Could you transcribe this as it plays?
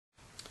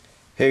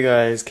Hey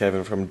guys,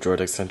 Kevin from Droid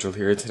X Central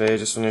here. Today I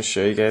just want to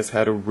show you guys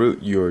how to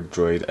root your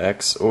Droid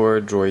X or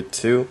Droid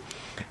 2.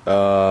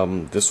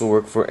 This will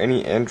work for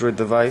any Android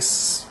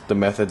device, the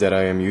method that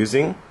I am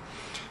using.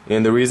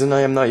 And the reason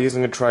I am not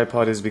using a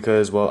tripod is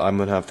because, well, I'm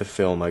going to have to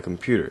film my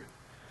computer.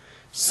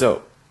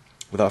 So,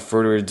 without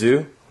further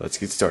ado, let's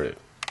get started.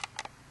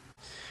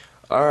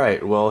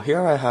 Alright, well,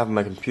 here I have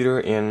my computer,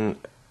 and,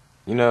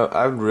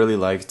 I would really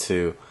like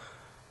to...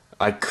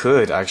 I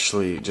could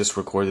actually just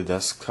record the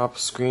desktop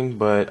screen,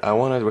 but I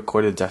want to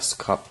record the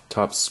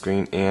desktop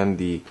screen and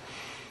the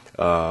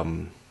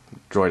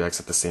Droid X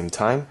at the same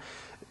time.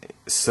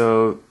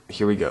 So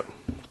here we go.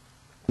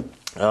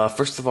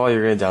 First of all,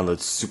 you're going to download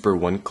Super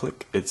One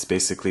Click. It's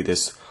basically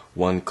this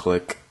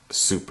one-click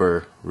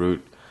super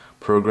root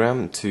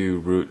program to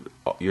root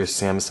your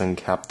Samsung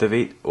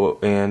Captivate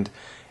and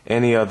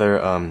any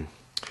other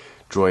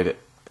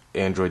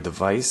Android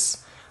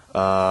device.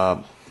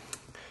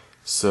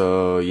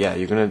 So yeah,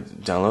 you're gonna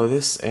download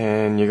this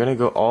and you're gonna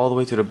go all the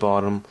way to the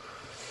bottom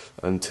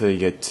until you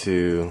get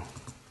to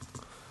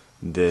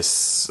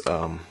this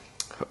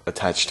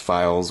attached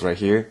files right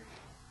here.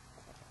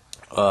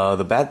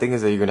 The bad thing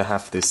is that you're gonna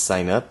have to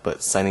sign up,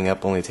 but signing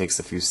up only takes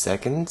a few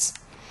seconds,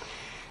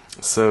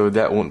 so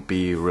that won't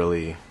be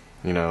really,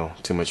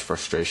 too much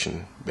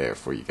frustration there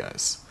for you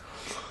guys.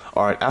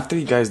 Alright, after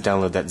you guys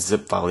download that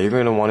zip file, you're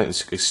gonna want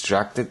to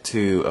extract it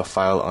to a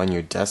file on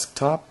your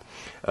desktop.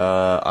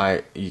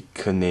 You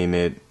could name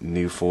it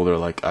new folder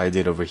like I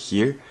did over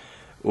here,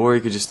 or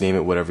you could just name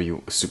it whatever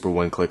you, Super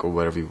One Click or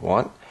whatever you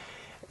want.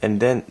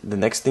 And then the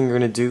next thing you're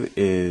going to do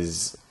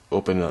is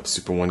open up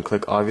Super One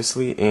Click,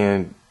 obviously,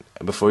 and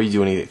before you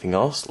do anything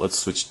else, let's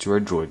switch to our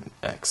Droid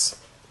X.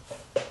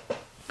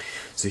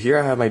 So here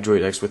I have my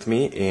Droid X with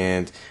me,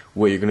 and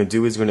what you're going to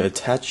do is you're going to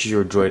attach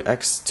your Droid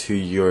X to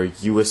your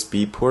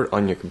USB port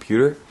on your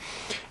computer,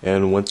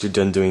 and once you're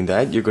done doing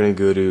that, you're going to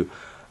go to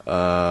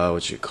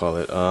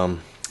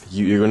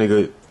you're going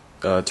to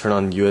go turn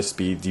on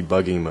USB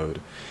debugging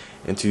mode,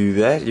 and to do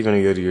that you're going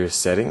to go to your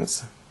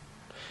settings,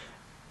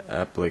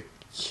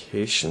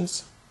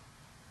 applications,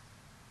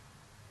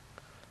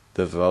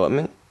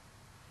 development,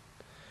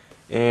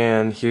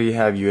 and here you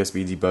have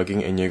USB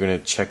debugging, and you're going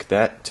to check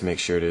that to make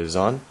sure it is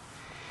on,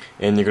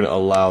 and you're going to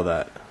allow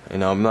that.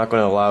 And I'm not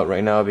going to allow it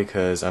right now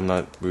because I'm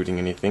not rooting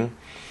anything.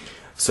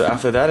 So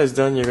after that is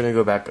done, you're going to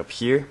go back up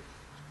here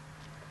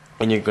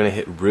and you're going to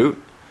hit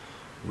root,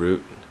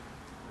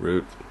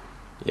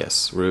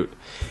 yes, root,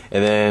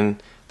 and then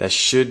that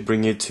should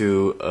bring you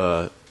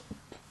to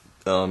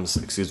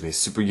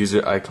super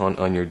user icon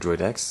on your Droid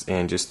X.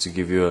 And just to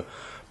give you a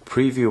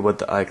preview of what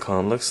the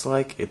icon looks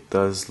like, it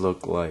does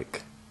look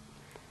like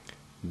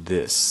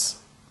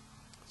this,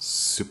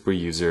 super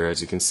user,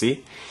 as you can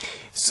see.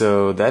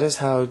 So that is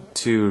how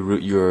to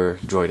root your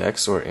Droid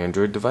X or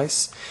Android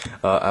device.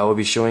 I will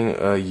be showing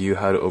you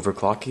how to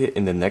overclock it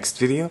in the next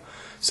video.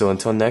 So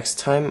until next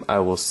time, I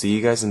will see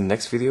you guys in the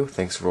next video.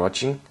 Thanks for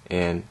watching,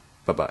 and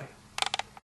bye-bye.